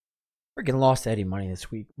Freaking lost Eddie Money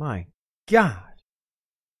this week. My God.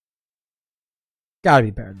 Gotta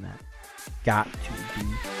be better than that. Got to be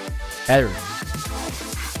better than that.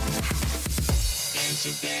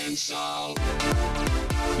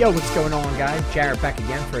 Yo, what's going on, guys? Jared back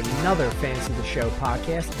again for another Fantasy the Show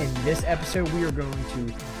podcast. In this episode, we are going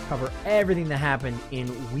to cover everything that happened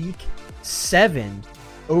in Week 7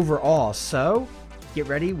 overall. So, get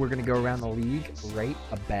ready. We're going to go around the league right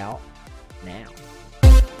about now.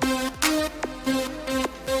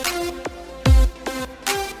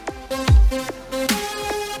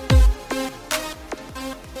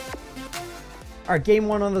 All right, game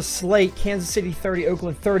one on the slate, Kansas City 30,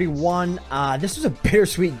 Oakland 31. This was a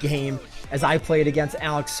bittersweet game as I played against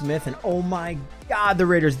Alex Smith, and oh my God, the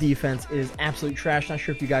Raiders defense is absolute trash. Not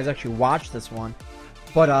sure if you guys actually watched this one,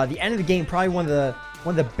 but the end of the game, probably one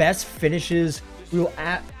of the best finishes we will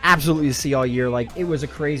absolutely see all year. Like, it was a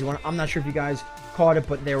crazy one. I'm not sure if you guys caught it,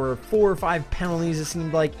 but there were 4 or 5 penalties, it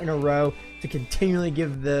seemed like, in a row to continually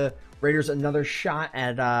give the Raiders another shot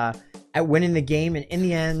at winning the game. And in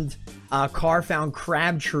the end, Carr found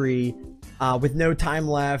Crabtree with no time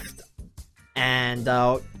left and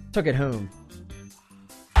took it home.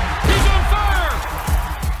 He's on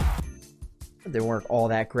fire! It didn't work all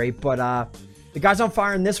that great, but the guy's on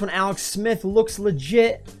fire in this one. Alex Smith looks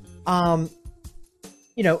legit.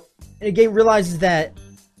 You know, and the game realizes that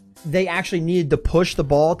they actually needed to push the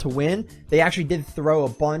ball to win. They actually did throw a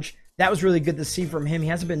bunch. That was really good to see from him. He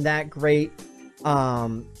hasn't been that great,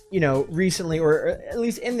 you know, recently, or at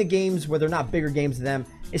least in the games where they're not bigger games than them.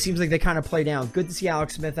 It seems like they kind of play down. Good to see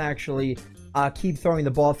Alex Smith actually keep throwing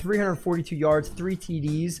the ball. 342 yards, 3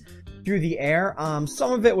 TDs through the air.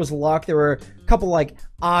 Some of it was luck. There were a couple like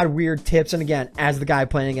odd, weird tips. And again, as the guy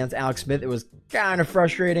playing against Alex Smith, it was kind of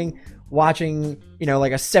frustrating watching, you know,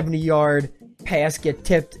 like a 70-yard pass get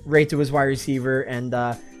tipped right to his wide receiver and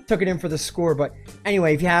took it in for the score. But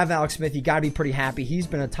anyway, if you have Alex Smith, you got to be pretty happy. He's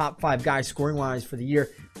been a top 5 guy scoring-wise for the year.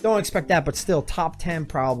 Don't expect that, but still top 10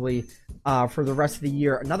 probably for the rest of the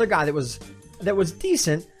year. Another guy that was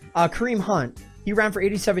decent, Kareem Hunt. He ran for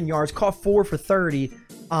 87 yards, caught 4 for 30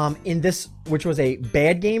 in this, which was a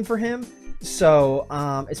bad game for him. So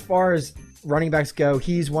as far as running backs go,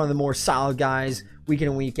 he's one of the more solid guys week in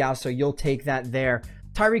and week out, so you'll take that there.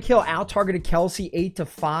 Tyreek Hill out-targeted Kelsey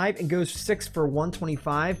 8-5 and goes 6 for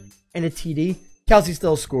 125 and a TD. Kelsey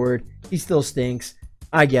still scored. He still stinks.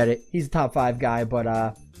 I get it. He's a top 5 guy,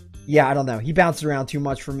 but yeah, I don't know. He bounces around too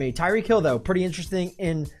much for me. Tyreek Hill, though, pretty interesting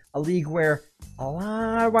in a league where a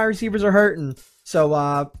lot of wide receivers are hurting.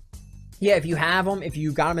 So, yeah, if you have him, if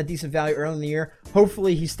you got him at decent value early in the year,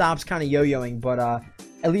 hopefully he stops kind of yo-yoing. But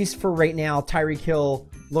at least for right now, Tyreek Hill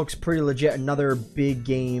looks pretty legit. Another big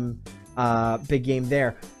game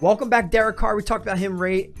there. Welcome back, Derek Carr. We talked about him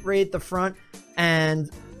right at the front, and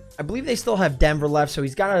I believe they still have Denver left, so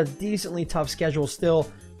he's got a decently tough schedule still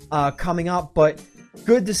coming up, but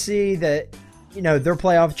good to see that, you know, their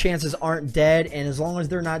playoff chances aren't dead, and as long as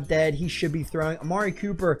they're not dead, he should be throwing. Amari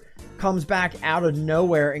Cooper comes back out of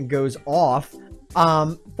nowhere and goes off.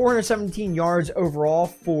 417 yards overall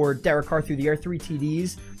for Derek Carr through the air, 3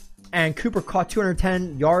 TDs, and Cooper caught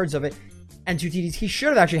 210 yards of it and 2 TDs. He should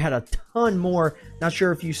have actually had a ton more. Not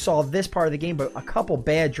sure if you saw this part of the game, but a couple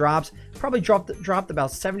bad drops. Probably dropped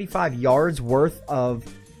about 75 yards worth of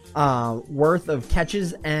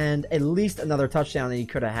catches and at least another touchdown that he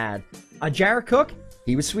could have had. Jared Cook,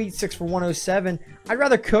 he was sweet, 6 for 107. I'd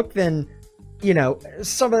rather Cook than, you know,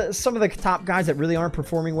 some of the top guys that really aren't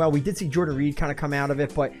performing well. We did see Jordan Reed kind of come out of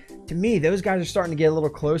it, but to me, those guys are starting to get a little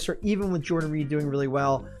closer, even with Jordan Reed doing really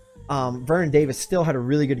well. Vernon Davis still had a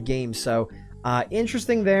really good game, so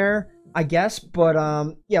interesting there, I guess. But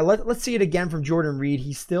yeah, let's see it again from Jordan Reed.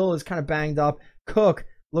 He still is kind of banged up. Cook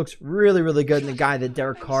looks really, really good, and the guy that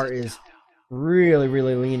Derek Carr is really,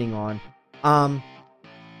 really leaning on.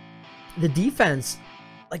 The defense,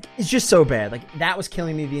 like, is just so bad. Like, that was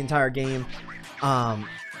killing me the entire game.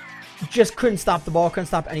 Just couldn't stop the ball, couldn't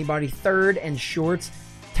stop anybody. Third and shorts,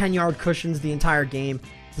 10-yard cushions the entire game.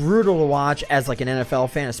 Brutal to watch as like an NFL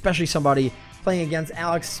fan, especially somebody playing against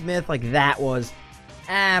Alex Smith. Like, that was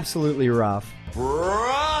absolutely rough.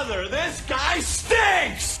 Brother, this guy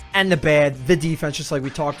stinks! And the defense, just like we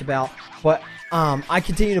talked about. But I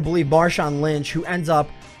continue to believe Marshawn Lynch, who ends up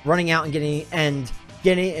running out and getting and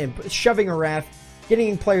shoving a ref, getting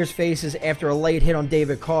in players' faces after a late hit on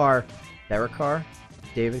David Carr. Derek Carr?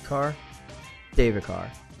 David Carr? David Carr.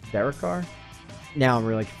 Derek Carr? Now I'm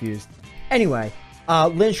really confused. Anyway,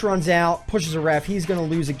 Lynch runs out, pushes a ref. He's going to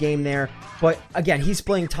lose a game there. But again, he's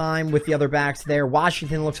splitting time with the other backs there.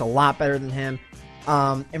 Washington looks a lot better than him.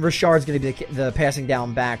 And Rashard's going to be the passing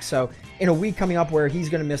down back. So in a week coming up where he's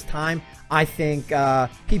going to miss time, I think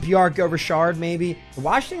PPR go Richard maybe.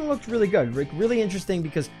 Washington looked really good, really interesting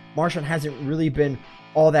because Marchand hasn't really been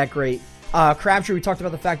all that great. Crabtree, we talked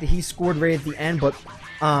about the fact that he scored right at the end, but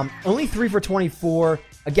only 3 for 24.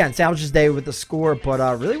 Again, salvages day with the score, but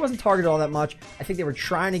really wasn't targeted all that much. I think they were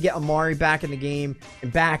trying to get Amari back in the game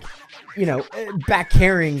and back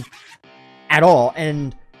carrying at all.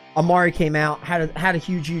 And Amari came out, had a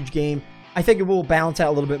huge game. I think it will balance out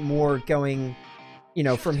a little bit more going,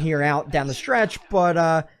 from here out down the stretch.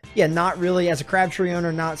 But yeah, not really, as a Crabtree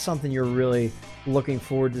owner, not something you're really looking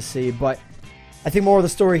forward to see. But I think more of the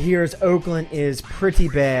story here is Oakland is pretty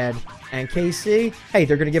bad. And KC, hey,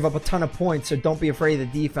 they're going to give up a ton of points, so don't be afraid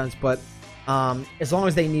of the defense. But as long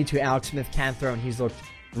as they need to, Alex Smith can throw, and he's looked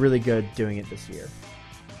really good doing it this year.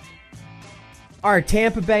 All right,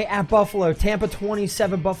 Tampa Bay at Buffalo. Tampa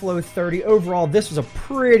 27, Buffalo 30. Overall, this was a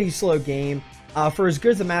pretty slow game. For as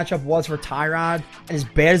good as the matchup was for Tyrod, and as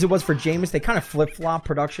bad as it was for Jameis, they kind of flip-flop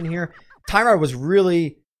production here. Tyrod was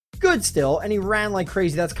really good still, and he ran like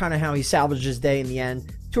crazy. That's kind of how he salvaged his day in the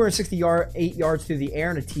end. 268 yards through the air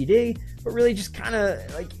and a TD, but really just kind of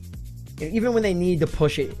even when they need to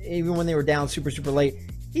push it, even when they were down super late,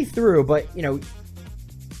 he threw, but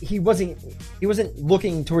he wasn't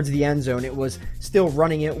looking towards the end zone. It was still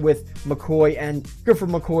running it with McCoy, and good for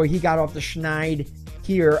McCoy. He got off the schneid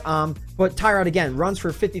here. But Tyrod again runs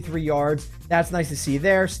for 53 yards. That's nice to see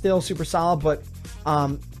there. Still super solid, but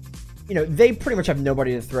they pretty much have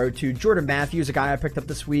nobody to throw to. Jordan Matthews, a guy I picked up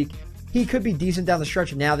this week. He could be decent down the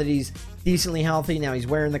stretch now that he's decently healthy. Now he's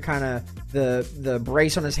wearing the kind of the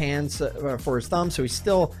brace on his hands for his thumb, so he's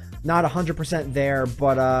still not 100% there.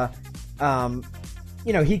 But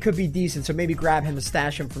he could be decent. So maybe grab him and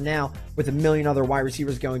stash him from now with a million other wide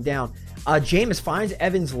receivers going down. Jameis finds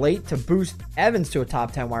Evans late to boost Evans to a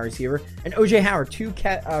top 10 wide receiver, and OJ Howard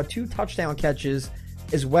two touchdown catches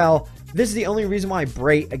as well. This is the only reason why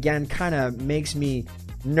Brait again kind of makes me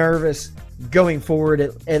nervous going forward,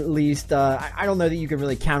 at least. I don't know that you can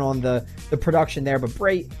really count on the production there, but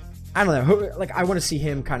Brait, I don't know. I want to see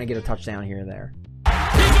him kind of get a touchdown here and there.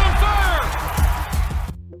 He's on fire!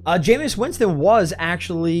 Jameis Winston was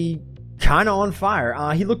actually kind of on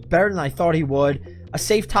fire. He looked better than I thought he would. A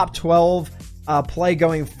safe top 12 play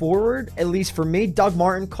going forward, at least for me. Doug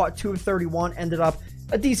Martin caught 2 of 31, ended up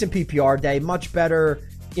a decent PPR day. Much better,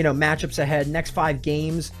 matchups ahead. Next 5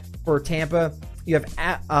 games for Tampa. You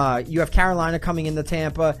have Carolina coming into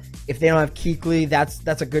Tampa. If they don't have Kuechly,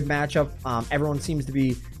 that's a good matchup. Everyone seems to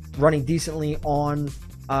be running decently on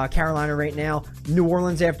Carolina right now. New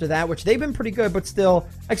Orleans after that, which they've been pretty good, but still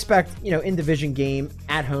expect, in division game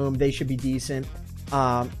at home, they should be decent.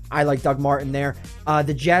 I like Doug Martin there.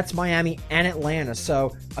 The Jets, Miami, and Atlanta.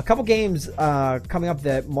 So a couple games coming up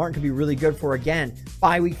that Martin could be really good for. Again,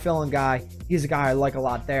 bye-week fill-in guy. He's a guy I like a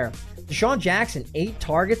lot there. Deshaun Jackson, 8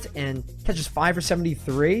 targets and catches 5 for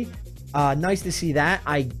 73. Nice to see that,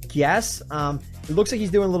 I guess. It looks like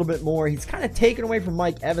he's doing a little bit more. He's kind of taken away from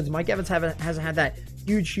Mike Evans. Mike Evans hasn't had that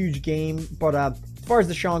huge game. But as far as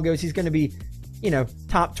Deshaun goes, he's going to be,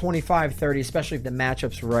 top 25, 30, especially if the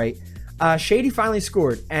matchup's right. Shady finally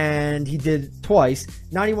scored, and he did twice.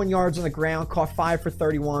 91 yards on the ground, caught 5 for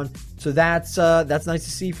 31. So that's nice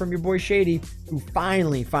to see from your boy Shady, who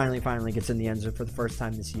finally gets in the end zone for the first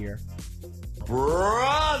time this year.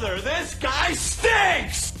 Brother, this guy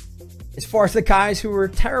stinks! As far as the guys who were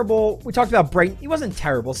terrible, we talked about Brayton. He wasn't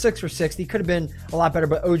terrible. 6 for 60. Could have been a lot better,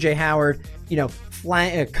 but OJ Howard,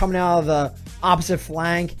 coming out of the opposite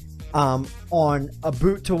flank on a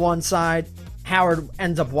boot to one side. Howard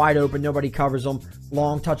ends up wide open. Nobody covers him.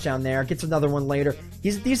 Long touchdown there. Gets another one later.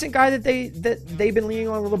 He's a decent guy that they've been leaning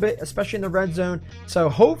on a little bit, especially in the red zone. So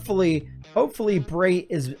hopefully Brait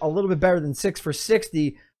is a little bit better than 6 for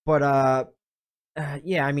 60. But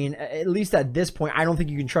yeah, I mean, at least at this point, I don't think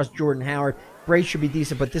you can trust Jordan Howard. Brait should be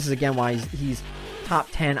decent, but this is again why he's top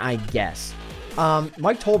 10, I guess.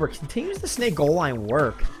 Mike Tolbert continues the snake goal line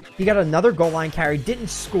work. He got another goal line carry, didn't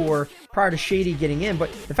score prior to Shady getting in,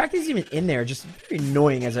 but the fact that he's even in there just very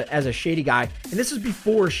annoying as a Shady guy. And this was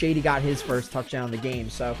before Shady got his first touchdown in the game,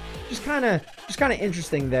 so just kind of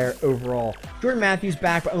interesting there overall. Jordan Matthews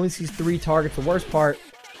back, but only sees 3 targets. The worst part,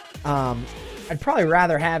 I'd probably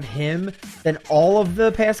rather have him than all of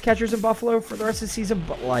the pass catchers in Buffalo for the rest of the season,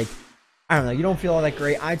 but I don't know, you don't feel all that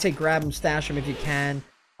great. I'd say grab him, stash him if you can.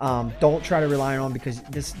 Don't try to rely on him because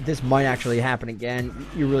this might actually happen again.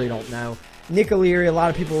 You really don't know. Nick O'Leary, a lot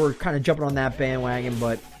of people were kind of jumping on that bandwagon,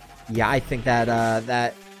 but yeah, I think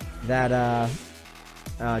that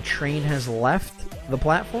train has left the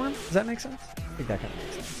platform. Does that make sense? I think that kind of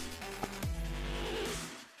makes sense.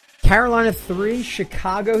 Carolina 3,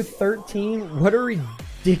 Chicago 13. What a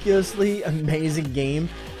ridiculously amazing game.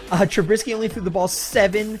 Trubisky only threw the ball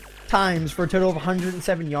 7 times for a total of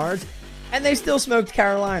 107 yards, and they still smoked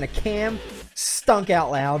Carolina. Cam stunk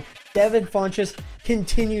out loud. Devin Funchess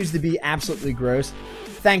continues to be absolutely gross.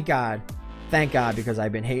 Thank God, because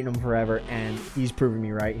I've been hating him forever, and he's proven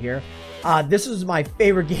me right here. This was my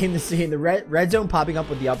favorite game to see. The red zone popping up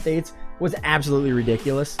with the updates was absolutely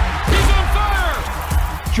ridiculous. He's on fire!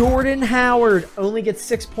 Jordan Howard only gets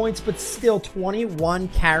 6 points, but still 21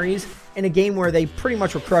 carries in a game where they pretty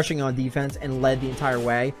much were crushing on defense and led the entire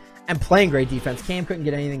way and playing great defense. Cam couldn't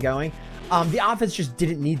get anything going. The offense just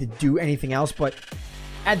didn't need to do anything else, but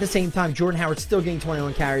at the same time, Jordan Howard's still getting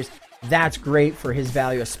 21 carries. That's great for his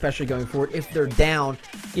value, especially going forward. If they're down,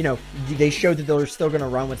 they showed that they're still going to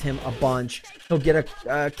run with him a bunch. He'll get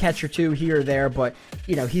a catch or two here or there, but,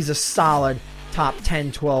 he's a solid top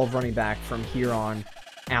 10, 12 running back from here on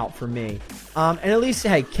out for me. And at least,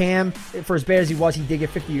 hey, Cam, for as bad as he was, he did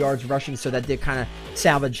get 50 yards rushing, so that did kind of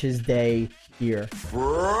salvage his day here.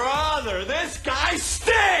 Brother, this guy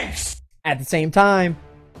stinks! At the same time,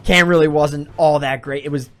 Cam really wasn't all that great. It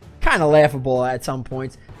was kind of laughable at some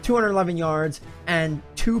points. 211 yards and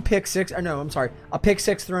a pick six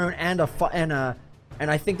thrown and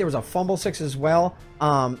I think there was a fumble 6 as well.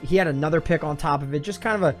 He had another pick on top of it. Just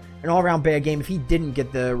kind of an all-around bad game. If he didn't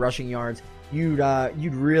get the rushing yards, you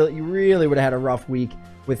really would have had a rough week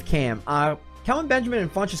with Cam. Kelvin Benjamin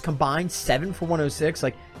and Funchess combined 7 for 106.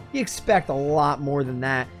 Like, you expect a lot more than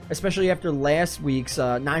that, especially after last week's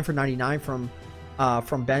 9 for 99 from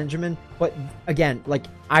Benjamin. But again, like,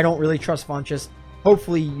 I don't really trust Funchess.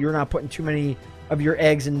 Hopefully you're not putting too many of your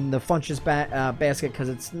eggs in the Funchess basket, because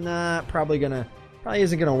it's probably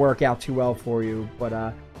isn't gonna work out too well for you.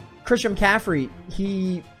 But Christian McCaffrey,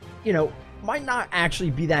 he might not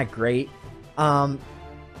actually be that great.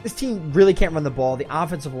 This team really can't run the ball. The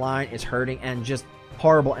offensive line is hurting and just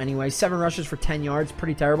horrible anyway. 7 rushes for 10 yards,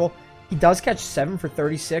 pretty terrible. He does catch 7 for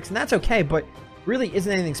 36, and that's okay, but really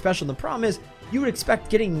isn't anything special. The problem is, you would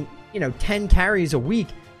expect getting 10 carries a week.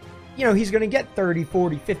 He's going to get 30,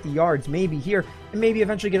 40, 50 yards maybe here, and maybe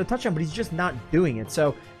eventually get a touchdown, but he's just not doing it.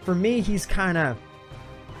 So for me, he's kind of,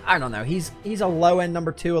 I don't know, he's a low-end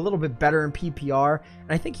number 2, a little bit better in PPR,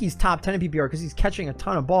 and I think he's top 10 in PPR because he's catching a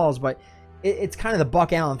ton of balls, but it's kind of the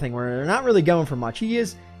Buck Allen thing where they're not really going for much.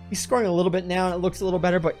 He's scoring a little bit now, and it looks a little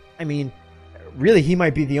better, but I mean, really, he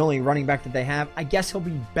might be the only running back that they have. I guess he'll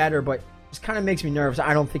be better, but just kind of makes me nervous.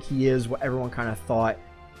 I don't think he is what everyone kind of thought,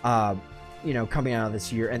 coming out of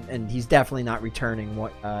this year, and he's definitely not returning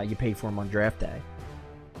what you paid for him on draft day.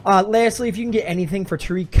 Lastly, if you can get anything for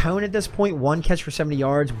Tariq Cohen at this point, 1 catch for 70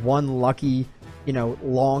 yards, 1 lucky,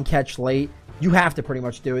 long catch late, you have to pretty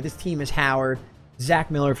much do it. This team is Howard,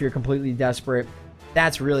 Zach Miller if you're completely desperate.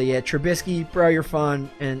 That's really it. Trubisky, bro, you're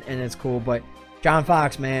fun, and it's cool, but John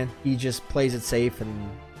Fox, man, he just plays it safe, and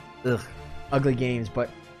ugly games, but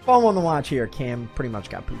fun one to watch here. Cam pretty much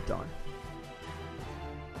got pooped on.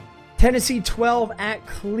 Tennessee 12 at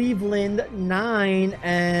Cleveland 9,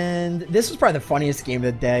 and this was probably the funniest game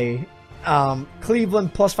of the day.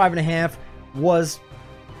 Cleveland plus 5.5 was,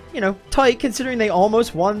 tight considering they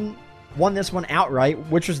almost won this one outright,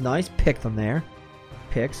 which was nice. Pick them there.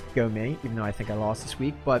 Picks, go me, even though I think I lost this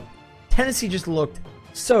week. But Tennessee just looked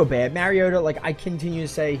so bad. Mariota, like, I continue to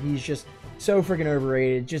say, he's just so freaking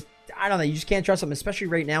overrated. Just, I don't know, you just can't trust him, especially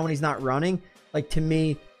right now when he's not running. Like, to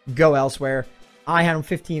me, go elsewhere. I had him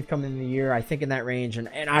 15th coming in the year, I think in that range, and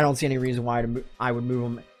I don't see any reason why I would move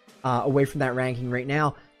him away from that ranking right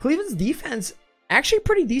now. Cleveland's defense, actually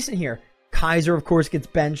pretty decent here. Kaiser, of course, gets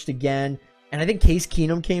benched again, and I think Case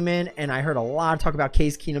Keenum came in, and I heard a lot of talk about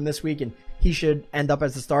Case Keenum this week, and he should end up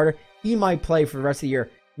as the starter. He might play for the rest of the year.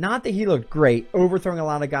 Not that he looked great, overthrowing a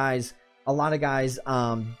lot of guys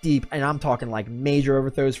deep, and I'm talking like major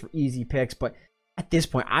overthrows for easy picks, but at this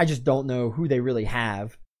point, I just don't know who they really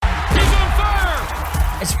have.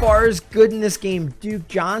 As far as good in this game, Duke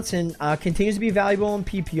Johnson continues to be valuable in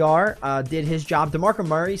PPR, did his job. DeMarco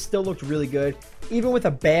Murray still looked really good. Even with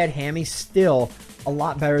a bad hammy, still a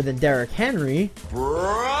lot better than Derrick Henry.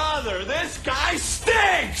 Brother, this guy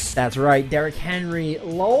stinks! That's right, Derrick Henry.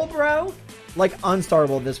 Lol, bro. Like,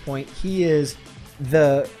 unstartable at this point. He is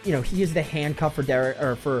the handcuff for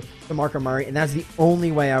DeMarco Murray, and that's the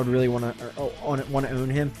only way I would really want to own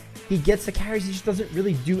him. He gets the carries, he just doesn't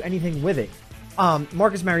really do anything with it.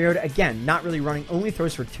 Marcus Mariota, again, not really running, only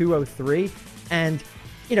throws for 203, and,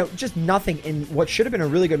 just nothing in what should have been a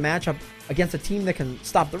really good matchup against a team that can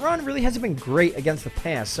stop the run. Really hasn't been great against the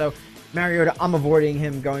pass. So, Mariota, I'm avoiding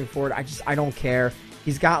him going forward. I don't care.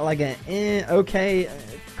 He's got like a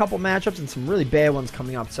couple matchups and some really bad ones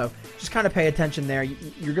coming up. So just kind of pay attention there.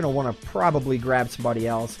 You're going to want to probably grab somebody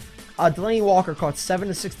else. Delaney Walker caught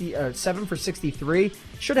 7 for 63.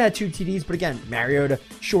 Should have had 2 TDs, but again, Mariota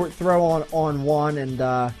short throw on one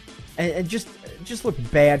and just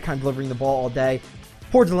looked bad, kind of delivering the ball all day.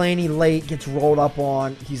 Poor Delaney late gets rolled up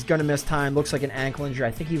on. He's going to miss time. Looks like an ankle injury.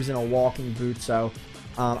 I think he was in a walking boot, so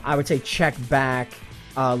I would say check back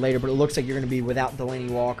later. But it looks like you're going to be without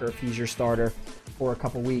Delaney Walker if he's your starter for a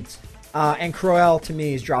couple weeks. And Crowell to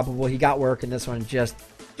me is droppable. He got work in this one, just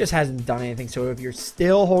hasn't done anything. So if you're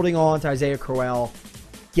still holding on to Isaiah Crowell,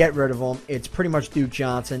 get rid of him. It's pretty much Duke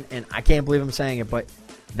Johnson, and I can't believe I'm saying it, but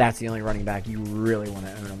that's the only running back you really want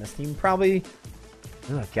to own on this team. Probably,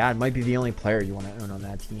 oh God, might be the only player you want to own on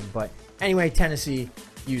that team. But anyway, Tennessee,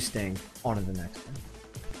 you sting. On to the next one.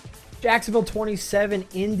 Jacksonville 27,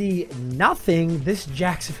 Indy nothing. This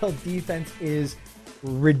Jacksonville defense is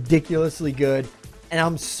ridiculously good, and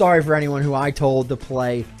I'm sorry for anyone who I told to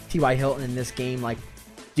play T.Y. Hilton in this game. Like,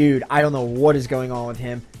 dude, I don't know what is going on with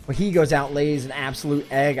him, but he goes out, lays an absolute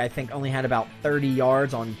egg. I think only had about 30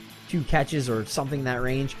 yards on 2 catches or something in that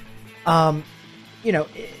range. The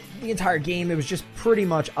entire game, it was just pretty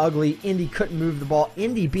much ugly. Indy couldn't move the ball.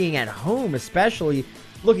 Indy being at home especially,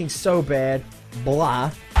 looking so bad.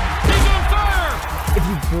 Blah. If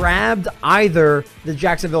you grabbed either the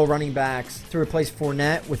Jacksonville running backs to replace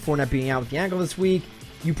Fournette, with Fournette being out with the ankle this week,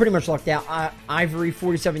 you pretty much lucked out. Ivory,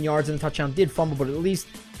 47 yards and a touchdown, did fumble, but at least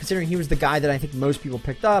considering he was the guy that I think most people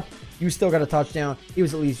picked up, you still got a touchdown. He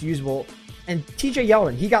was at least usable. And TJ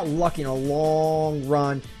Yeldon, he got lucky in a long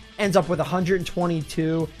run, ends up with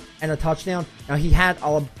 122 and a touchdown. Now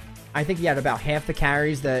I think he had about half the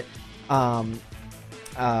carries that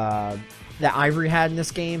that Ivory had in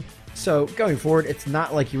this game. So going forward, it's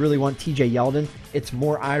not like you really want TJ Yeldon. It's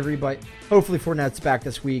more Ivory, but hopefully Fournette's back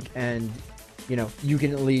this week, and you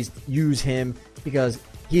can at least use him because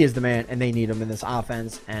he is the man, and they need him in this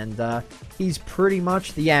offense. And he's pretty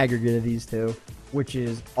much the aggregate of these two, which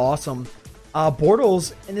is awesome.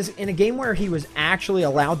 Bortles in a game where he was actually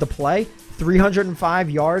allowed to play, 305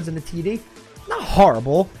 yards in the TD, not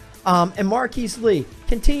horrible. And Marquise Lee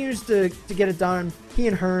continues to get it done. He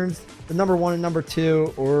and Hearns, the number 1 and number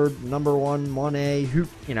 2, or number 1, 1A, who,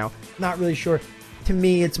 not really sure. To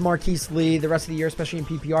me, it's Marquise Lee the rest of the year, especially in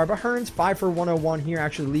PPR. But Hearns, 5 for 101 here,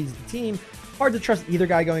 actually leads the team. Hard to trust either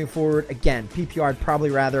guy going forward. Again, PPR, I'd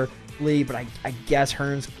probably rather Lee, but I guess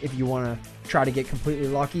Hearns if you want to try to get completely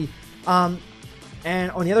lucky.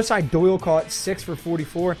 And on the other side, Doyle caught 6 for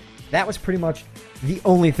 44. That was pretty much the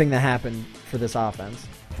only thing that happened for this offense.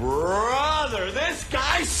 Brother, this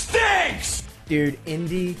guy stinks! Dude,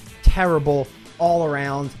 Indy, terrible all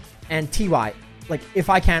around. And T.Y., like, if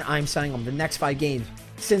I can, I'm selling them. The next 5 games,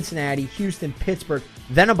 Cincinnati, Houston, Pittsburgh,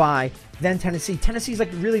 then a bye, then Tennessee. Tennessee's like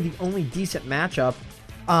really the only decent matchup.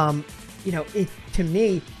 To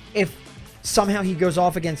me, if somehow he goes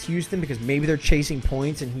off against Houston because maybe they're chasing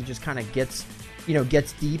points and he just kind of gets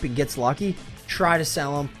deep and gets lucky, try to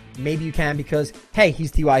sell him. Maybe you can because, hey,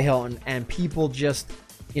 he's T.Y. Hilton, and people just,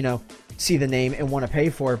 see the name and want to pay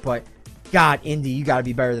for it. But, God, Indy, you got to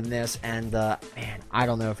be better than this. And, man, I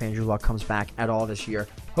don't know if Andrew Luck comes back at all this year.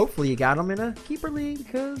 Hopefully you got him in a keeper league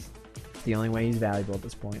because it's the only way he's valuable at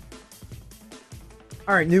this point.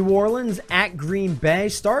 All right, New Orleans at Green Bay.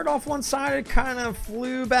 Started off one-sided, kind of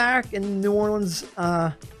flew back in New Orleans'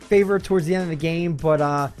 favor towards the end of the game.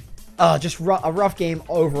 But just a rough game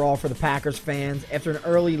overall for the Packers fans. After an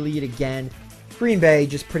early lead again, Green Bay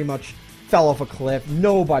just pretty much fell off a cliff.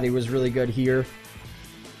 Nobody was really good here.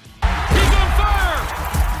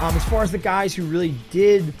 As far as the guys who really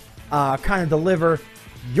did kind of deliver,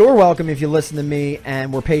 you're welcome if you listen to me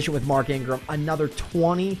and were patient with Mark Ingram. Another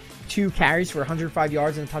 22 carries for 105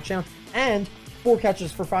 yards and a touchdown, and 4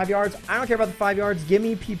 catches for 5 yards. I don't care about the 5 yards. Give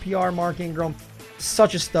me PPR Mark Ingram.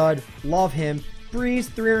 Such a stud. Love him. Breeze,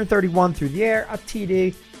 331 through the air, a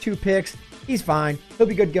TD, 2 picks. He's fine. He'll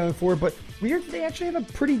be good going forward, but weird they actually have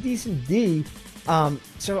a pretty decent D.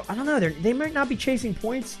 So, I don't know. They might not be chasing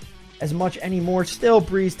points as much anymore. Still,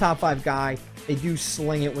 Breeze, top 5 guy. They do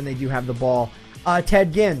sling it when they do have the ball.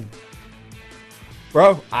 Ted Ginn.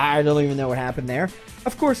 Bro, I don't even know what happened there.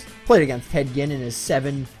 Of course, played against Ted Ginn in his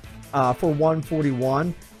 7 for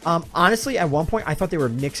 141. Honestly, at one point, I thought they were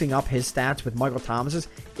mixing up his stats with Michael Thomas's.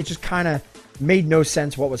 It just kind of made no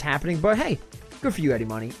sense what was happening. But hey, good for you, Eddie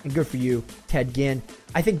Money, and good for you, Ted Ginn.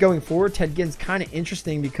 I think going forward, Ted Ginn's kind of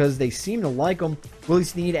interesting because they seem to like him. Willie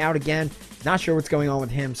Snead out again. Not sure what's going on with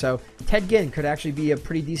him. So Ted Ginn could actually be a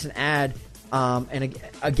pretty decent ad. And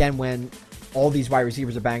again, when all these wide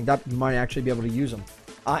receivers are banged up, you might actually be able to use them.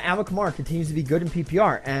 Alvin Kamara continues to be good in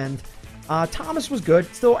PPR, and Thomas was good,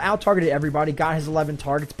 still out-targeted everybody, got his 11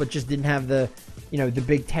 targets, but just didn't have the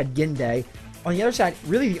big Ted Ginn day. On the other side,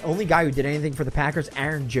 really the only guy who did anything for the Packers,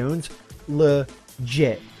 Aaron Jones,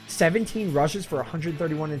 legit. 17 rushes for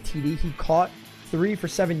 131 in TD. He caught 3 for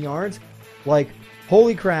 7 yards. Like,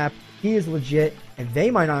 holy crap, he is legit, and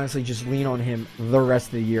they might honestly just lean on him the rest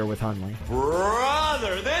of the year with Hundley.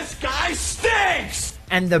 Brother, this guy stinks!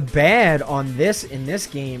 And the bad on this in this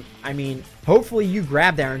game, I mean, hopefully you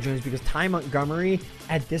grabbed Aaron Jones, because Ty Montgomery,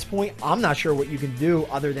 at this point, I'm not sure what you can do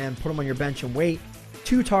other than put him on your bench and wait.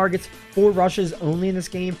 2 targets, 4 rushes only in this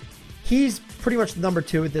game. He's pretty much the number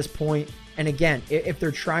 2 at this point. And again, if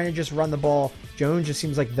they're trying to just run the ball, Jones just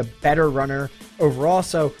seems like the better runner overall.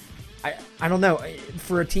 So I don't know.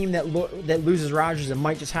 For a team that loses Rodgers and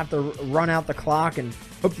might just have to run out the clock and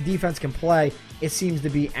hope the defense can play, it seems to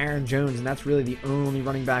be Aaron Jones, and that's really the only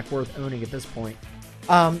running back worth owning at this point.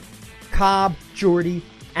 Cobb, Jordy,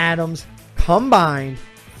 Adams combined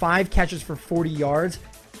 5 catches for 40 yards.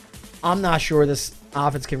 I'm not sure this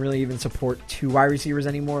offense can really even support 2 wide receivers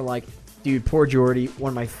anymore. Like, dude, poor Jordy, one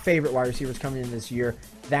of my favorite wide receivers coming in this year.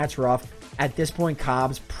 That's rough. At this point,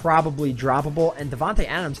 Cobb's probably droppable, and Devontae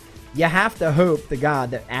Adams, you have to hope to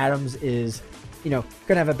God that Adams is, going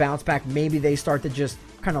to have a bounce back. Maybe they start to just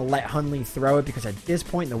kind of let Hundley throw it, because at this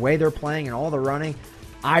point, the way they're playing and all the running,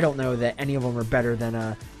 I don't know that any of them are better than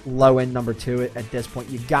a low-end number 2 at this point.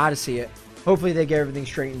 You got to see it. Hopefully they get everything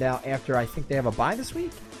straightened out after, I think they have a bye this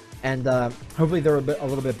week, and hopefully they're a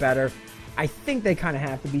little bit better. I think they kind of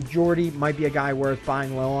have to be. Jordy might be a guy worth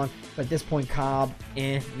buying low on, but at this point, Cobb,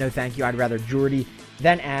 no thank you. I'd rather Jordy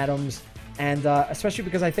than Adams. And especially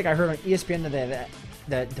because I think I heard on ESPN today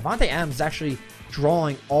that Devontae Adams is actually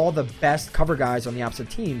drawing all the best cover guys on the opposite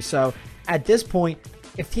team. So at this point,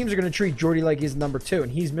 if teams are going to treat Jordy like he's number 2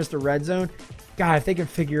 and he's Mr. Red Zone, God, if they can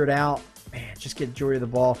figure it out, man, just get Jordy the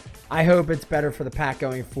ball. I hope it's better for the Pack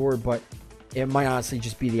going forward, but it might honestly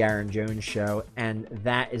just be the Aaron Jones show. And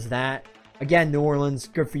that is that. Again, New Orleans,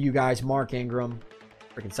 good for you guys. Mark Ingram,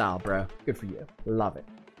 freaking solid, bro. Good for you. Love it.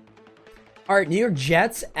 All right, New York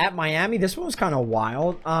Jets at Miami. This one was kind of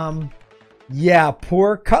wild. Yeah,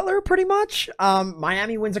 poor Cutler, pretty much.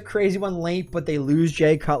 Miami wins a crazy one late, but they lose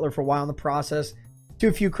Jay Cutler for a while in the process.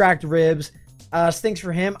 Too few cracked ribs. Stinks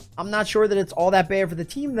for him. I'm not sure that it's all that bad for the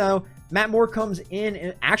team, though. Matt Moore comes in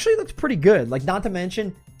and actually looks pretty good. Like, not to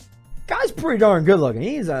mention, guy's pretty darn good looking.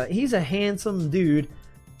 He's a handsome dude.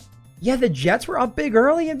 Yeah, the Jets were up big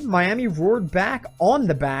early, and Miami roared back on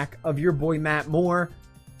the back of your boy Matt Moore.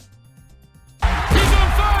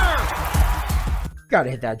 Got to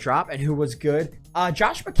hit that drop, and who was good?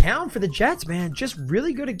 Josh McCown for the Jets, man. Just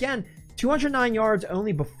really good again. 209 yards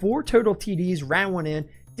only before total TDs. Ran one in.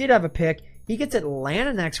 Did have a pick. He gets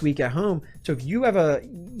Atlanta next week at home. So if you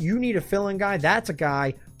need a fill-in guy, that's a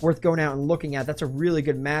guy worth going out and looking at. That's a really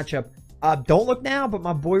good matchup. Don't look now, but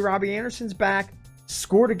my boy Robbie Anderson's back.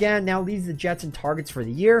 Scored again. Now leads the Jets in targets for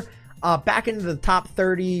the year. Back into the top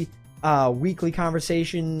 30 weekly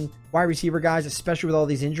conversation wide receiver guys, especially with all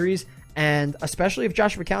these injuries. And especially if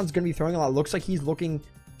Josh McCown's going to be throwing a lot. Looks like he's looking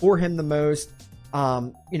for him the most.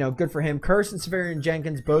 Good for him. Curse and Severian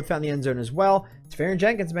Jenkins both found the end zone as well. Severian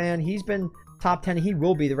Jenkins, man, he's been top 10. He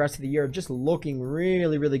will be the rest of the year. Just looking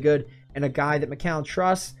really, really good. And a guy that McCown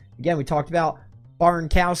trusts. Again, we talked about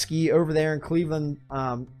Barnkowski over there in Cleveland.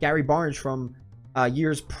 Gary Barnes from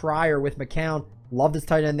years prior with McCown. Loved his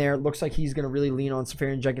tight end there. Looks like he's going to really lean on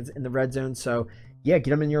Severian Jenkins in the red zone. So, yeah,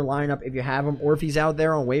 get him in your lineup if you have him, or if he's out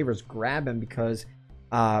there on waivers, grab him because,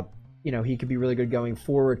 he could be really good going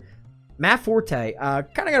forward. Matt Forte, kind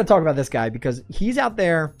of got to talk about this guy because he's out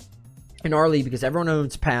there in our league because everyone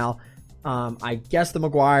owns Pal. I guess the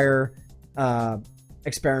McGuire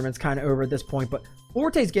experiment's kind of over at this point, but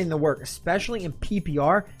Forte's getting the work, especially in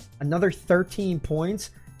PPR. Another 13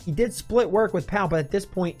 points. He did split work with Pal, but at this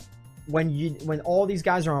point, when all these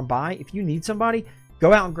guys are on bye, if you need somebody,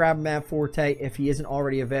 go out and grab Matt Forte if he isn't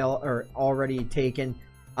already available or already taken.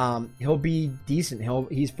 He'll be decent.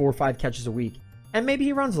 He's 4 or 5 catches a week. And maybe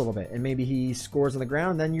he runs a little bit. And maybe he scores on the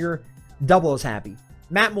ground. Then you're double as happy.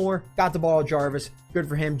 Matt Moore got the ball to Jarvis. Good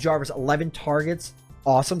for him. Jarvis, 11 targets.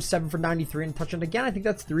 Awesome. 7 for 93 and touchdown. Again, I think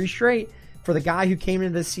that's 3 straight. For the guy who came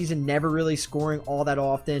into this season never really scoring all that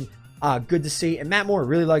often. Good to see. And Matt Moore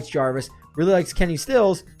really likes Jarvis. Really likes Kenny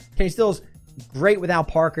Stills. Kenny Stills, great without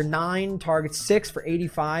Parker. 9 targets, 6 for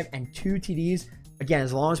 85, and 2 TDs. Again,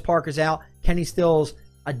 as long as Parker's out, Kenny Stills,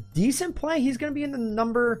 a decent play. He's going to be in the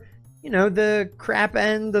number, the crap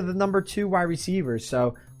end of the number 2 wide receivers.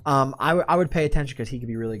 So I would pay attention because he could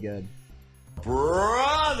be really good.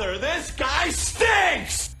 Brother, this guy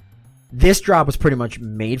stinks! This drop was pretty much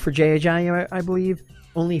made for Jay, I believe.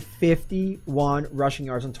 Only 51 rushing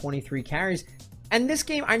yards on 23 carries. And this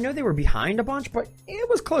game, I know they were behind a bunch, but it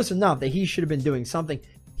was close enough that he should have been doing something.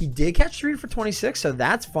 He did catch 3 for 26, so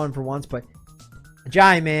that's fun for once. But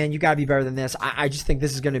Ajayi, man, you got to be better than this. I just think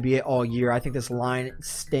this is going to be it all year. I think this line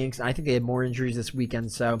stinks. I think they had more injuries this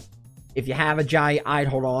weekend. So if you have Ajayi, I'd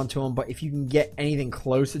hold on to him. But if you can get anything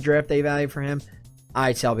close to draft day value for him,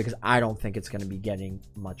 I'd sell, because I don't think it's going to be getting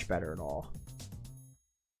much better at all.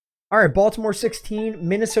 All right, Baltimore 16,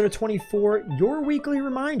 Minnesota 24. Your weekly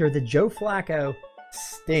reminder that Joe Flacco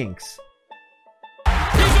stinks. He's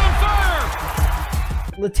on fire!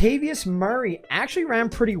 Latavius Murray actually ran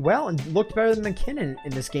pretty well and looked better than McKinnon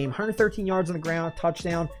in this game. 113 yards on the ground,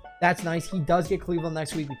 touchdown. That's nice. He does get Cleveland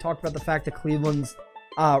next week. We talked about the fact that Cleveland's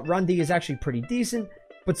run D is actually pretty decent,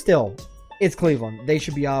 but still, it's Cleveland. They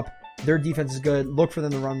should be up. Their defense is good. Look for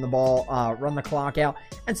them to run the ball, run the clock out.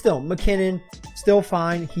 And still, McKinnon, still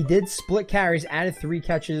fine. He did split carries, added 3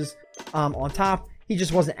 catches on top. He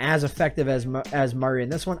just wasn't as effective as Murray in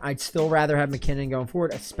this one. I'd still rather have McKinnon going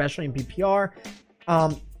forward, especially in PPR.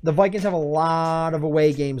 The Vikings have a lot of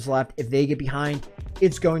away games left. If they get behind,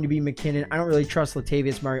 it's going to be McKinnon. I don't really trust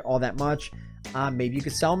Latavius Murray all that much. Maybe you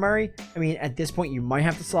could sell Murray. I mean, at this point, you might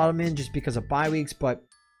have to slot him in just because of bye weeks, but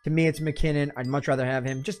to me, it's McKinnon. I'd much rather have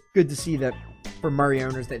him. Just good to see that for Murray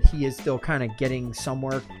owners that he is still kind of getting some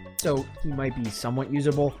work, so he might be somewhat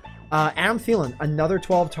usable. Adam Thielen, another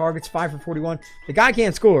 12 targets, 5 for 41. The guy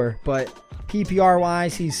can't score, but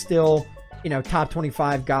PPR-wise, he's still, top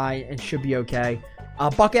 25 guy and should be okay.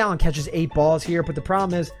 Buck Allen catches 8 balls here, but the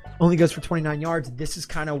problem is only goes for 29 yards. This is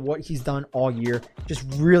kind of what he's done all year. Just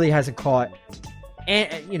really hasn't caught,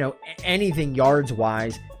 anything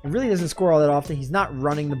yards-wise. He really doesn't score all that often. He's not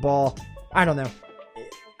running the ball. I don't know.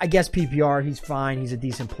 I guess PPR, he's fine. He's a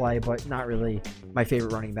decent play, but not really my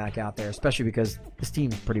favorite running back out there, especially because this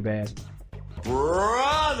team's pretty bad.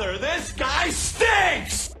 Brother, this guy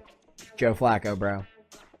stinks! Joe Flacco, bro.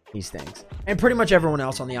 He stinks. And pretty much everyone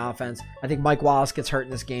else on the offense. I think Mike Wallace gets hurt in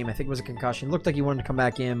this game. I think it was a concussion. Looked like he wanted to come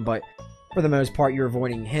back in, but for the most part, you're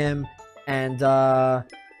avoiding him. And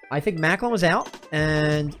I think Macklin was out,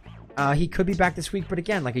 and he could be back this week, but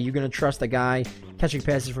again, are you going to trust the guy catching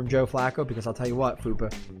passes from Joe Flacco? Because I'll tell you what,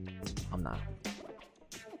 Fupa, I'm not.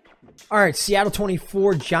 All right, Seattle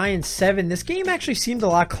 24, Giants 7. This game actually seemed a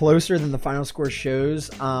lot closer than the final score shows.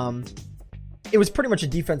 It was pretty much a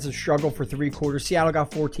defensive struggle for 3 quarters. Seattle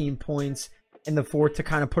got 14 points in the fourth to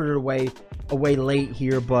kind of put it away late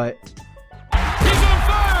here, but He's on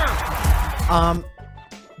fire!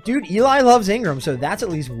 Dude, Eli loves Ingram, so that's at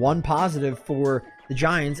least one positive for the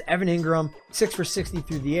Giants. Evan Ingram, 6 for 60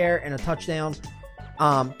 through the air and a touchdown.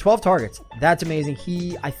 12 targets. That's amazing.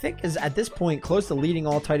 He, I think, is at this point close to leading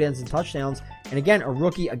all tight ends in touchdowns. And again, a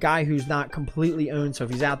rookie, a guy who's not completely owned. So if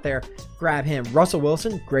he's out there, grab him. Russell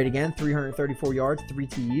Wilson, great again. 334 yards, 3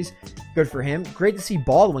 TDs. Good for him. Great to see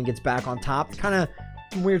Baldwin gets back on top. Kind of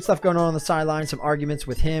some weird stuff going on the sideline. Some arguments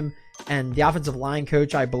with him and the offensive line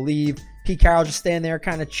coach, I believe. Pete Carroll just standing there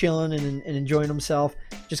kind of chilling and enjoying himself.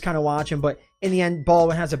 Just kind of watching. But in the end,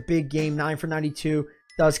 Baldwin has a big game, 9 for 92.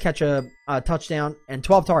 Does catch a touchdown and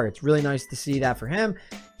 12 targets. Really nice to see that for him.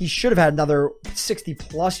 He should have had another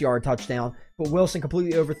 60-plus yard touchdown, but Wilson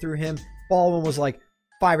completely overthrew him. Baldwin was like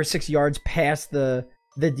 5 or 6 yards past the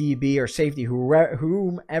DB or safety,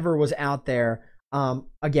 whomever was out there.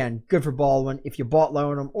 Again, good for Baldwin. If you bought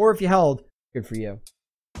low on him or if you held, good for you.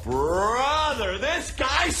 Brother, this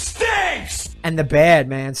guy stinks! And the bad,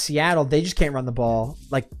 man, Seattle, they just can't run the ball.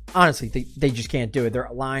 Honestly, they just can't do it. Their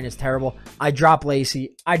line is terrible. I'd drop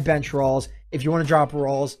Lacey. I'd bench Rawls. If you want to drop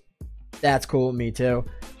Rawls, that's cool with me too.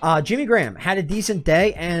 Jimmy Graham had a decent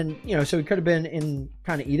day, and, so he could have been in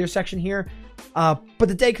kind of either section here. But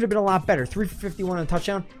the day could have been a lot better. 3 for 51 on a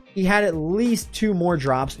touchdown. He had at least 2 more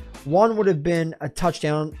drops. One would have been a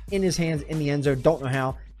touchdown in his hands in the end zone. Don't know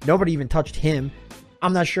how. Nobody even touched him.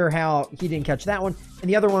 I'm not sure how he didn't catch that one. And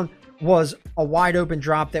the other one was a wide open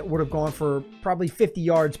drop that would have gone for probably 50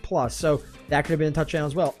 yards plus. So that could have been a touchdown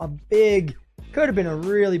as well. Could have been a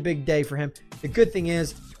really big day for him. The good thing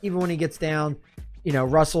is, even when he gets down,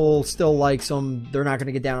 Russell still likes him. They're not going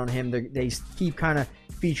to get down on him. They keep kind of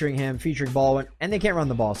featuring him, featuring Baldwin, and they can't run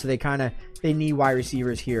the ball. So they need wide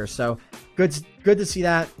receivers here. So good to see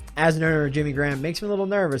that. As an owner of Jimmy Graham, makes me a little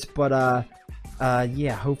nervous, but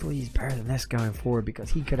yeah, hopefully he's better than this going forward because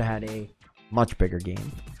he could have had a much bigger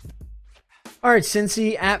game. All right,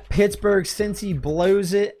 Cincy at Pittsburgh. Cincy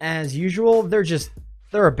blows it as usual.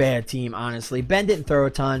 They're a bad team, honestly. Ben didn't throw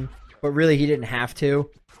a ton, but really he didn't have to.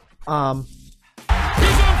 He's on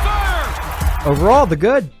fire! Overall, the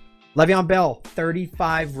good. Le'Veon Bell,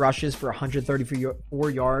 35 rushes for 134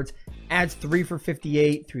 yards, adds 3 for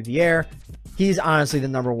 58 through the air. He's honestly the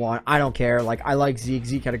number one. I don't care. Like, I like Zeke.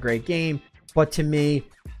 Zeke had a great game, but to me,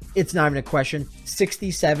 it's not even a question.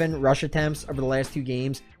 67 rush attempts over the last 2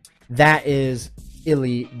 games. That is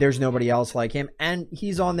elite. There's nobody else like him, and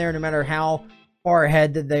he's on there no matter how far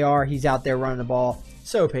ahead that they are. He's out there running the ball.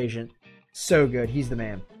 So patient. So good. He's the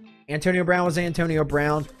man. Antonio Brown was Antonio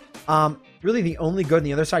Brown. Really the only good on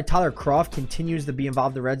the other side. Tyler Kroft continues to be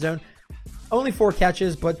involved in the red zone. Only 4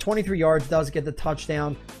 catches, but 23 yards, does get the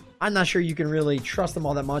touchdown. I'm not sure you can really trust them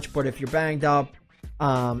all that much, but if you're banged up,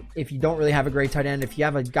 if you don't really have a great tight end, if you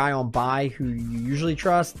have a guy on bye who you usually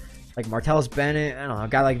trust, like Martellus Bennett, I don't know, a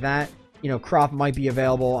guy like that, Kroft might be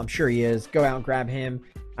available. I'm sure he is. Go out and grab him.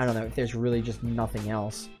 I don't know if there's really just nothing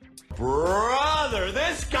else. Brother,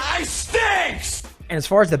 this guy stinks! And as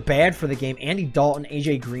far as the bad for the game, Andy Dalton,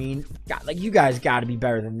 AJ Green, you guys got to be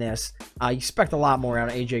better than this. You expect a lot more out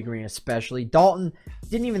of AJ Green, especially. Dalton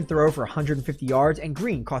didn't even throw for 150 yards, and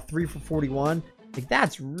Green caught 3 for 41.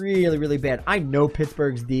 That's really, really bad. I know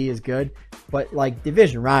Pittsburgh's D is good, but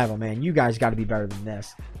division rival, man, you guys got to be better than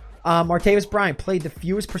this. Martavis Bryant played the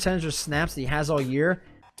fewest percentage of snaps that he has all year.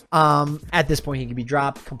 At this point, he could be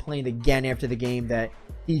dropped. Complained again after the game that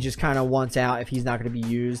he just kind of wants out if he's not going to be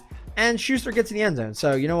used. And Schuster gets in the end zone.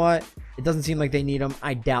 So, you know what? It doesn't seem like they need him.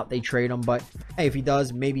 I doubt they trade him. But, hey, if he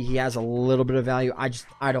does, maybe he has a little bit of value.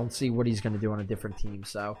 I don't see what he's going to do on a different team.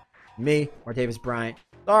 So, me, Martavis Bryant,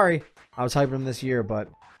 sorry. I was hyping him this year, but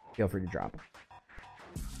feel free to drop him.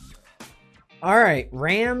 All right.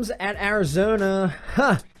 Rams at Arizona.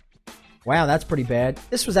 Wow, that's pretty bad.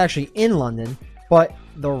 This was actually in London. But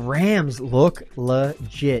the Rams look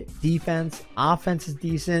legit. Defense, offense is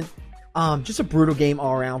decent. Just a brutal game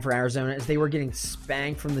all around for Arizona as they were getting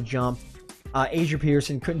spanked from the jump. Adrian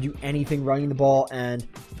Peterson couldn't do anything running the ball, and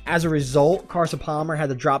as a result, Carson Palmer had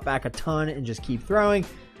to drop back a ton and just keep throwing.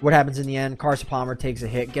 What happens in the end? Carson Palmer takes a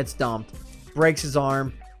hit, gets dumped, breaks his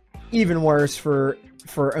arm. Even worse for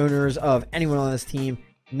owners of anyone on this team.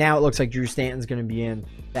 Now it looks like Drew Stanton's going to be in.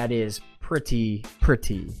 That is pretty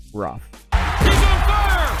rough.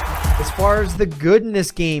 As far as the good in this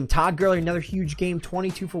game, Todd Gurley, another huge game,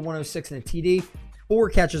 22 for 106 and a TD. 4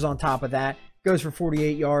 catches on top of that. Goes for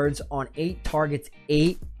 48 yards on 8 targets.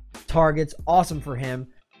 8 targets. Awesome for him.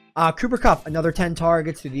 Cooper Kupp, another 10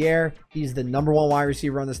 targets through the air. He's the number 1 wide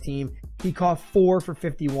receiver on this team. He caught 4 for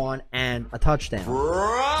 51 and a touchdown.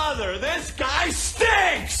 Brother, this guy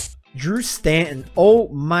stinks! Drew Stanton, oh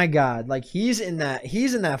my God. He's in that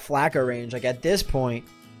Flacco range. At this point,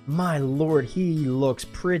 my Lord, he looks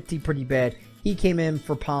pretty bad. He came in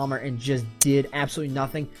for Palmer and just did absolutely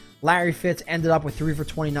nothing. Larry Fitz ended up with 3 for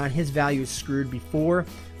 29. His value is screwed before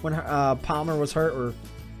when Palmer was hurt.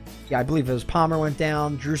 I believe it was Palmer went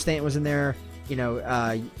down. Drew Stanton was in there,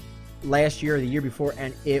 last year or the year before,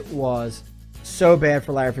 and it was so bad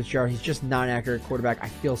for Larry Fitzgerald. He's just not an accurate quarterback. I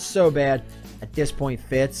feel so bad at this point.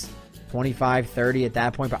 Fitz, 25, 30 at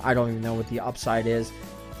that point, but I don't even know what the upside is.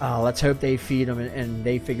 Let's hope they feed him and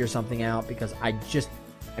they figure something out, because I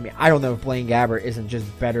don't know if Blaine Gabbert isn't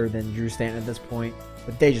just better than Drew Stanton at this point,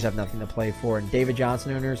 but they just have nothing to play for. And David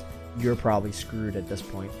Johnson owners, you're probably screwed at this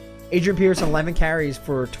point. Adrian Peterson, 11 carries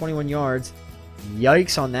for 21 yards.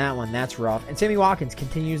 Yikes on that one. That's rough. And Sammy Watkins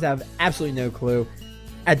continues to have absolutely no clue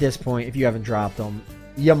at this point. If you haven't dropped him,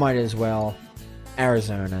 you might as well.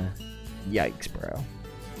 Arizona. Yikes, bro.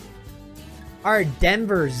 All right,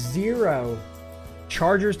 Denver 0.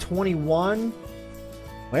 Chargers 21.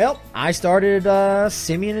 Well, I started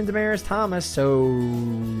Simeon and Demaryius Thomas, so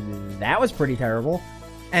that was pretty terrible.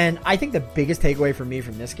 And I think the biggest takeaway for me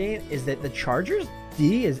from this game is that the Chargers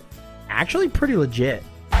D is actually pretty legit.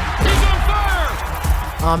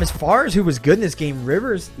 As far as who was good in this game,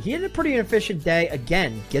 Rivers, he had a pretty inefficient day.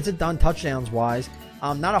 Again, gets it done touchdowns wise.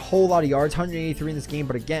 Not a whole lot of yards, 183 in this game,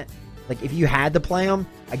 but again, if you had to play him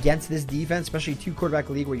against this defense, especially 2-quarterback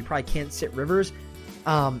league where you probably can't sit Rivers,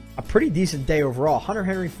 a pretty decent day overall. Hunter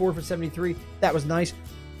Henry, 4 for 73. That was nice.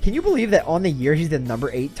 Can you believe that on the year he's the number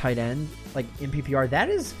 8 tight end, in PPR?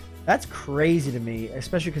 That's crazy to me,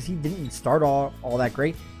 especially because he didn't start all that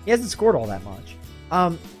great. He hasn't scored all that much.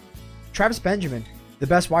 Travis Benjamin, the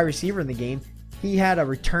best wide receiver in the game, he had a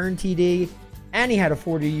return TD and he had a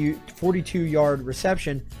 42-yard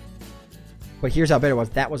reception. But here's how bad it was.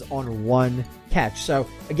 That was on 1 catch. So,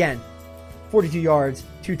 again, 42 yards,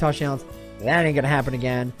 2 touchdowns. That ain't going to happen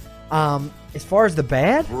again. As far as the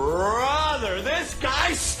bad, brother, this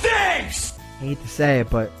guy stinks! I hate to say it,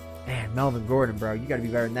 but, man, Melvin Gordon, bro, you got to be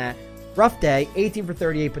better than that. Rough day, 18 for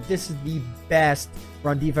 38, but this is the best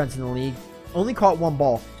run defense in the league. Only caught 1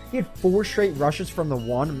 ball. He had 4 straight rushes from the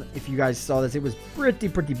one. If you guys saw this, it was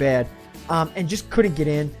pretty bad. And just couldn't get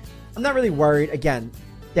in. I'm not really worried. Again,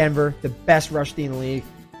 Denver, the best rush team in the league.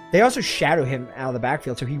 They also shadow him out of the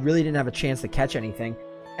backfield, so he really didn't have a chance to catch anything.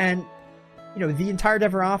 And, the entire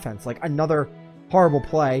Denver offense, like another horrible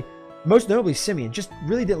play. Most notably, Simeon just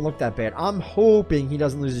really didn't look that bad. I'm hoping he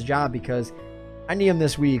doesn't lose his job because I need him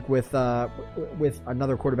this week with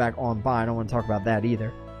another quarterback on bye. I don't want to talk about that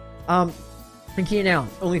either. And Keenan Allen,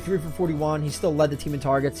 only 3 for 41. He still led the team in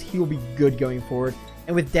targets. He will be good going forward.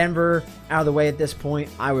 And with Denver out of the way at this point,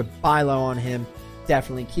 I would buy low on him.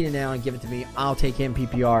 Definitely. Keenan Allen, give it to me. I'll take him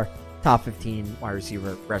PPR. Top 15 wide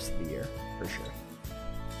receiver rest of the year for sure.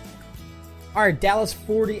 All right, Dallas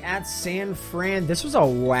 40 at San Fran. This was a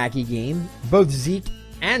wacky game. Both Zeke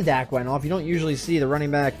and Dak went off. You don't usually see the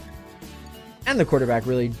running back and the quarterback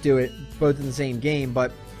really do it both in the same game,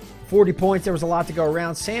 but 40 points, there was a lot to go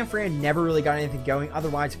around. San Fran never really got anything going.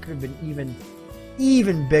 Otherwise, it could have been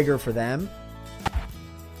even bigger for them.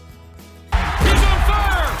 He's on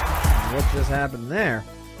fire! What just happened there?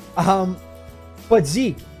 But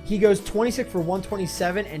Zeke, he goes 26 for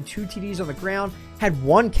 127 and 2 TDs on the ground. Had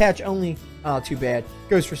 1 catch only. Too bad.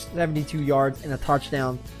 Goes for 72 yards and a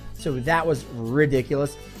touchdown. So that was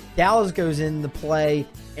ridiculous. Dallas goes in to play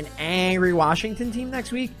an angry Washington team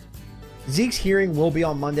next week. Zeke's hearing will be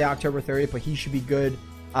on Monday, October 30th, but he should be good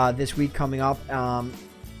this week coming up.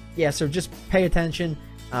 So just pay attention.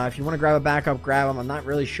 If you want to grab a backup, grab him. I'm not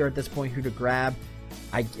really sure at this point who to grab.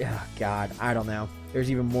 I don't know.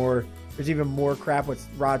 There's even more crap with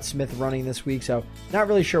Rod Smith running this week, so not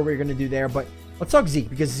really sure what you're going to do there. But let's talk Zeke,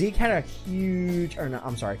 because Zeke had a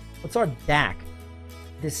let's talk Dak.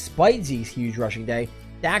 Despite Zeke's huge rushing day,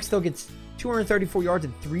 Dak still gets 234 yards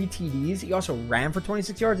and 3 TDs. He also ran for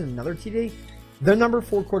 26 yards and another TD. The number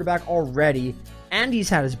 4 quarterback already, and he's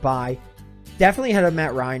had his bye. Definitely ahead of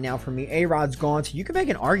Matt Ryan now for me. A-Rod's gone, so you can make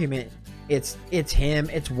an argument. It's him,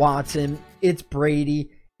 it's Watson, it's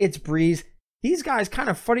Brady, it's Breeze. These guys kind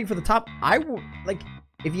of fighting for the top.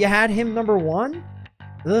 If you had him number 1,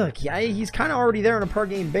 he's kind of already there on a per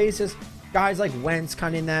game basis. Guys like Wentz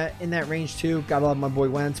kind of in that range too. Gotta love my boy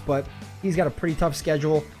Wentz, but he's got a pretty tough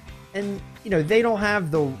schedule. And, they don't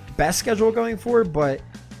have the best schedule going forward, but,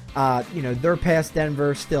 they're past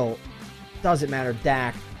Denver. Still, doesn't matter.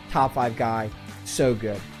 Dak, top 5 guy, so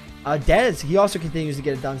good. Dez, he also continues to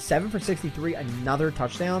get it done. 7 for 63, another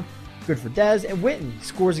touchdown. Good for Dez. And Witten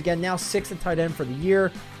scores again, now 6th at tight end for the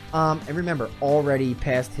year. And remember, already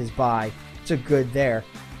past his bye, so good there.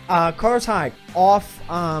 Carlos Hyde, off.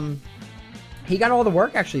 He got all the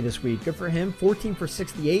work actually this week. Good for him. 14 for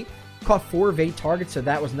 68. Caught 4 of 8 targets, so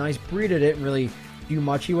that was nice. Breida didn't really do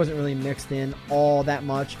much. He wasn't really mixed in all that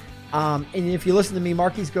much. And if you listen to me,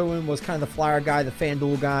 Marquise Goodwin was kind of the flyer guy, the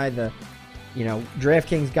FanDuel guy, the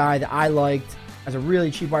DraftKings guy that I liked as a really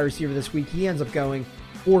cheap wide receiver this week. He ends up going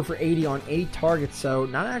 4 for 80 on 8 targets, so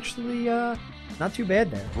not too bad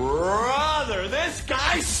there. Brother, this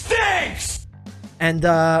guy stinks! And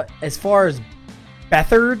as far as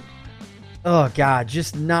Beathard, oh god,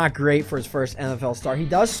 just not great for his first NFL start. He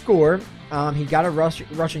does score. He got a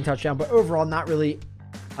rushing touchdown, but overall not really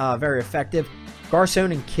very effective.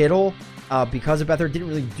 Garcon and Kittle, because of Beathard, didn't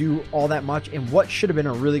really do all that much in what should have been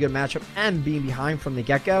a really good matchup and being behind from the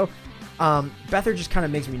get-go. Beathard just kind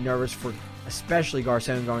of makes me nervous for especially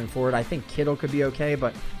Garcon going forward. I think Kittle could be okay,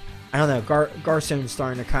 but I don't know. Garcon's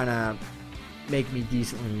starting to kind of make me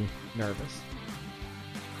decently nervous.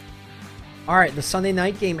 All right, the Sunday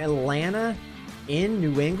night game, Atlanta in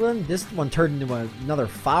New England. This one turned into another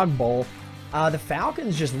fog bowl. The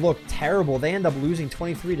Falcons just look terrible. They end up losing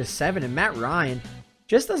 23-7, and Matt Ryan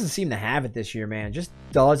just doesn't seem to have it this year, man. Just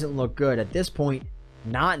doesn't look good. At this point,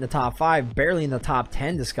 not in the top 5, barely in the top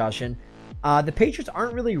 10 discussion. The Patriots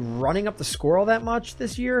aren't really running up the score all that much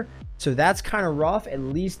this year, so that's kind of rough. At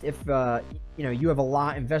least if you have a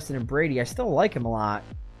lot invested in Brady. I still like him a lot,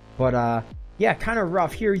 but yeah, kind of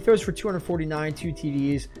rough here. He throws for 249, 2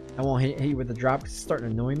 TDs. I won't hit you with the drop because it's starting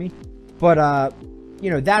to annoy me. But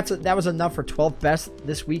that was enough for 12th best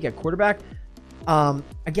this week at quarterback.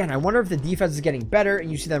 Again, I wonder if the defense is getting better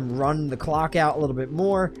and you see them run the clock out a little bit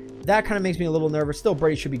more. That kind of makes me a little nervous. Still,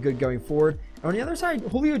 Brady should be good going forward. And on the other side,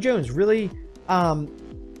 Julio Jones really,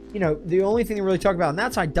 the only thing to really talk about on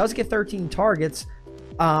that side, does get 13 targets.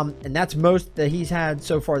 And that's most that he's had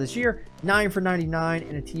so far this year. 9 for 99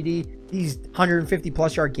 and a TD. These 150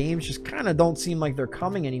 plus yard games just kind of don't seem like they're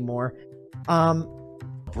coming anymore.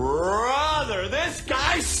 Brother, this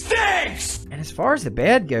guy stinks! And as far as the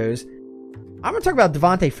bad goes, I'm going to talk about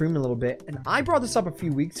Devontae Freeman a little bit. And I brought this up a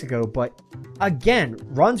few weeks ago, but again,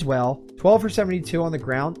 runs well. 12 for 72 on the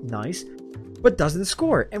ground. Nice. but doesn't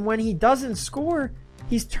score. And when he doesn't score,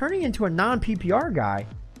 he's turning into a non-PPR guy.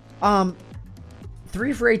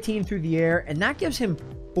 3 for 18 through the air, and that gives him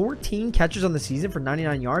 14 catches on the season for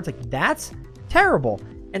 99 yards. Like, that's terrible.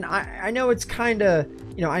 And I know it's kind of,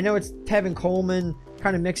 I know it's Tevin Coleman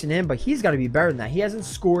kind of mixing in, but he's got to be better than that. He hasn't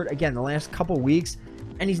scored, again, the last couple weeks,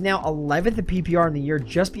 and he's now 11th in PPR in the year,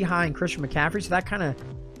 just behind Christian McCaffrey. So that kind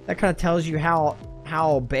of tells you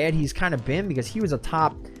how bad he's kind of been, because he was a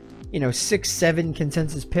top, 6-7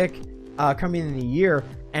 consensus pick coming in the year,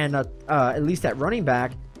 and at least at running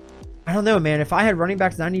back. I don't know, man. If I had running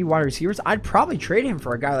backs, 90 wide receivers, I'd probably trade him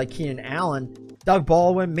for a guy like Keenan Allen, Doug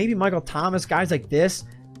Baldwin, maybe Michael Thomas, guys like this.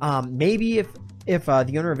 Maybe if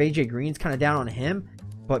the owner of AJ Green's kind of down on him,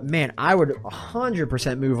 but man, I would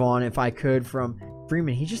 100% move on if I could from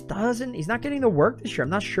Freeman. He just doesn't. He's not getting the work this year. I'm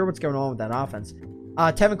not sure what's going on with that offense.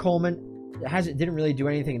 Tevin Coleman didn't really do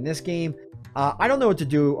anything in this game. I don't know what to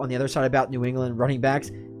do on the other side about New England running backs.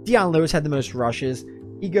 Deion Lewis had the most rushes.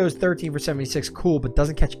 He goes 13 for 76, cool, but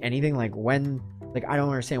doesn't catch anything. I don't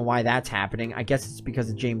understand why that's happening. I guess it's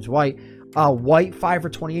because of James White. White, 5 for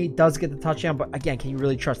 28, does get the touchdown, but again, can you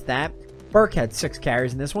really trust that? Burke had 6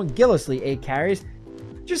 carries in this one. Gillislee, 8 carries.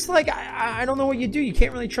 Just I don't know what you do. You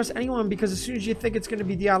can't really trust anyone, because as soon as you think it's going to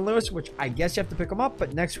be Deion Lewis, which I guess you have to pick him up,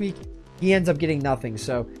 but next week he ends up getting nothing.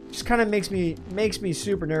 So just kind of makes me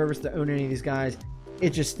super nervous to own any of these guys.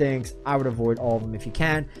 It just stinks. I would avoid all of them if you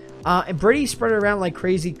can. And Brady spread it around like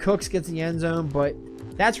crazy. Cooks gets the end zone, but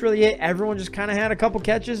that's really it. Everyone just kind of had a couple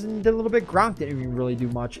catches and did a little bit. Gronk didn't even really do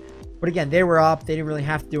much. But again, they were up. They didn't really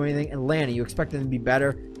have to do anything. Atlanta, you expect them to be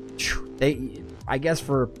better. I guess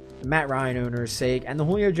for Matt Ryan owner's sake and the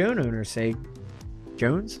Julio Jones owner's sake.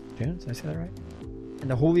 Jones? Did I say that right? And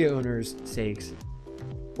the Julio owner's sakes,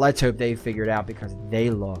 let's hope they figure it out, because they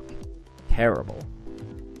look terrible.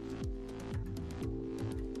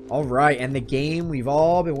 All right, and the game we've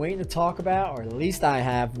all been waiting to talk about, or at least I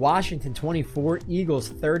have, Washington 24, Eagles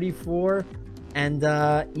 34. And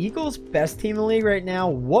Eagles, best team in the league right now,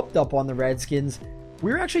 whooped up on the Redskins.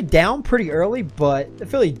 We were actually down pretty early, but the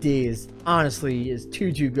Philly D is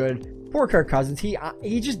too good. Poor Kirk Cousins.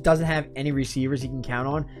 He just doesn't have any receivers he can count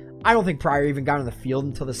on. I don't think Pryor even got on the field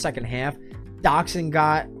until the second half. Doxson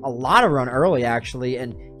got a lot of run early, actually,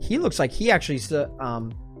 and he looks like he actually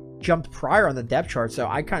jumped Pryor on the depth chart, so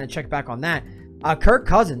I kind of checked back on that. Kirk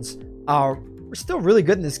Cousins, we're still really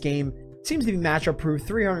good in this game. Seems to be matchup proof.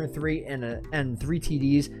 303 and 3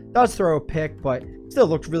 TDs. Does throw a pick, but still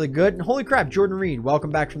looked really good. And holy crap, Jordan Reed,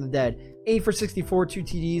 welcome back from the dead. 8 for 64, 2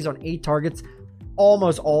 TDs on 8 targets.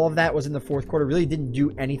 Almost all of that was in the fourth quarter. Really didn't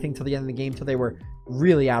do anything till the end of the game, till they were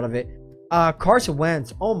really out of it. Carson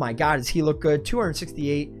Wentz, oh my God, does he look good?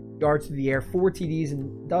 268 yards through the air, 4 TDs,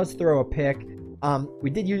 and does throw a pick.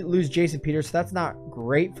 We did lose Jason Peters, so that's not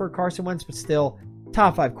great for Carson Wentz, but still,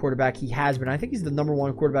 top 5 quarterback. He has been. I think he's the number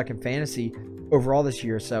 1 quarterback in fantasy overall this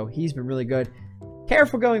year, so he's been really good.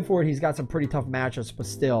 Careful going forward. He's got some pretty tough matchups, but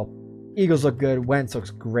still, Eagles look good. Wentz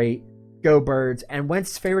looks great. Go Birds. And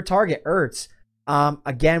Wentz's favorite target, Ertz,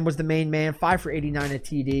 again, was the main man. 5 for 89 at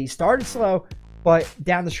TD. Started slow, but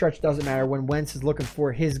down the stretch doesn't matter. When Wentz is looking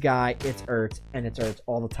for his guy, it's Ertz, and it's Ertz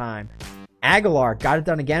all the time. Aguilar got it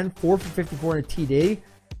done again. 4 for 54 in a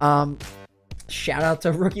TD. Shout out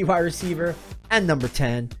to rookie wide receiver and number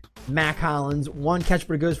 10, Mac Hollins. 1 catch,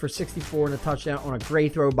 but it goes for 64 and a touchdown on a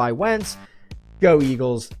great throw by Wentz. Go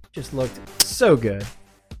Eagles. Just looked so good.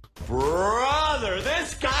 Brother,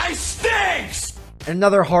 this guy stinks!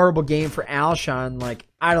 Another horrible game for Alshon.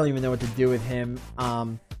 I don't even know what to do with him.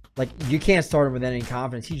 You can't start him with any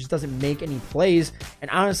confidence. He just doesn't make any plays. And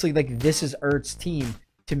honestly, this is Ertz's team.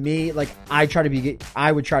 To me, I would try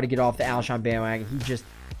to get off the Alshon bandwagon. He just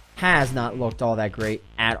has not looked all that great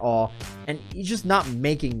at all. And he's just not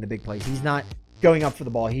making the big plays. He's not going up for the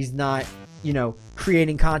ball. He's not,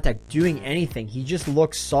 creating contact, doing anything. He just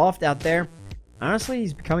looks soft out there. Honestly,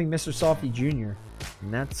 he's becoming Mr. Softy Jr.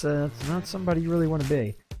 And that's not somebody you really want to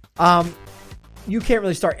be. You can't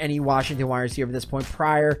really start any Washington wide receiver at this point.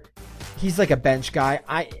 Pryor, he's like a bench guy.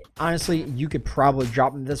 Honestly, you could probably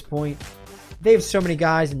drop him at this point. They have so many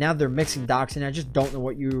guys, and now they're mixing Doxson. I just don't know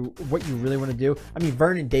what you really want to do. I mean,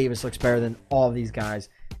 Vernon Davis looks better than all of these guys.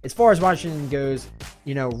 As far as Washington goes,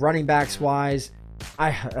 running backs wise,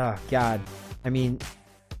 God. I mean,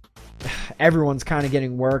 everyone's kind of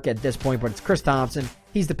getting work at this point, but it's Chris Thompson.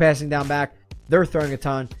 He's the passing down back. They're throwing a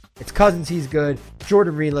ton. It's Cousins. He's good.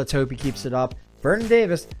 Jordan Reed, let's hope he keeps it up. Vernon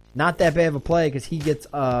Davis, not that bad of a play because he gets,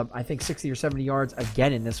 I think, 60 or 70 yards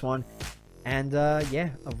again in this one. And,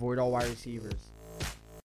 avoid all wide receivers.